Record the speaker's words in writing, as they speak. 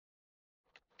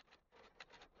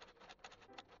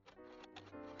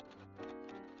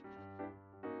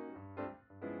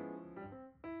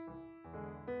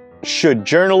Should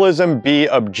journalism be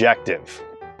objective?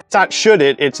 It's not should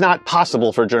it, it's not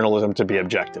possible for journalism to be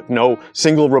objective. No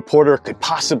single reporter could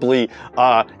possibly,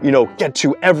 get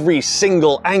to every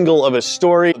single angle of a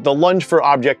story. The lunge for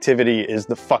objectivity is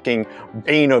the fucking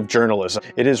bane of journalism.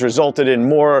 It has resulted in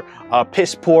more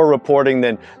piss poor reporting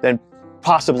than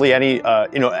possibly any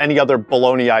other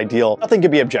baloney ideal. Nothing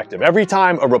can be objective. Every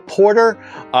time a reporter,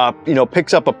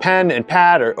 picks up a pen and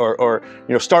pad or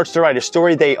starts to write a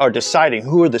story, they are deciding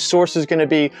who are the sources going to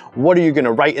be, what are you going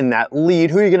to write in that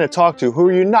lead, who are you going to talk to, who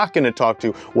are you not going to talk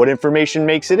to, what information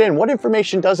makes it in, what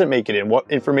information doesn't make it in, what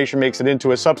information makes it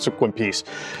into a subsequent piece.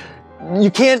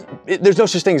 There's no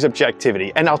such thing as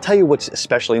objectivity. And I'll tell you what's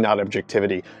especially not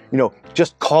objectivity,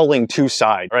 just calling two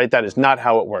sides, right? That is not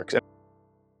how it works.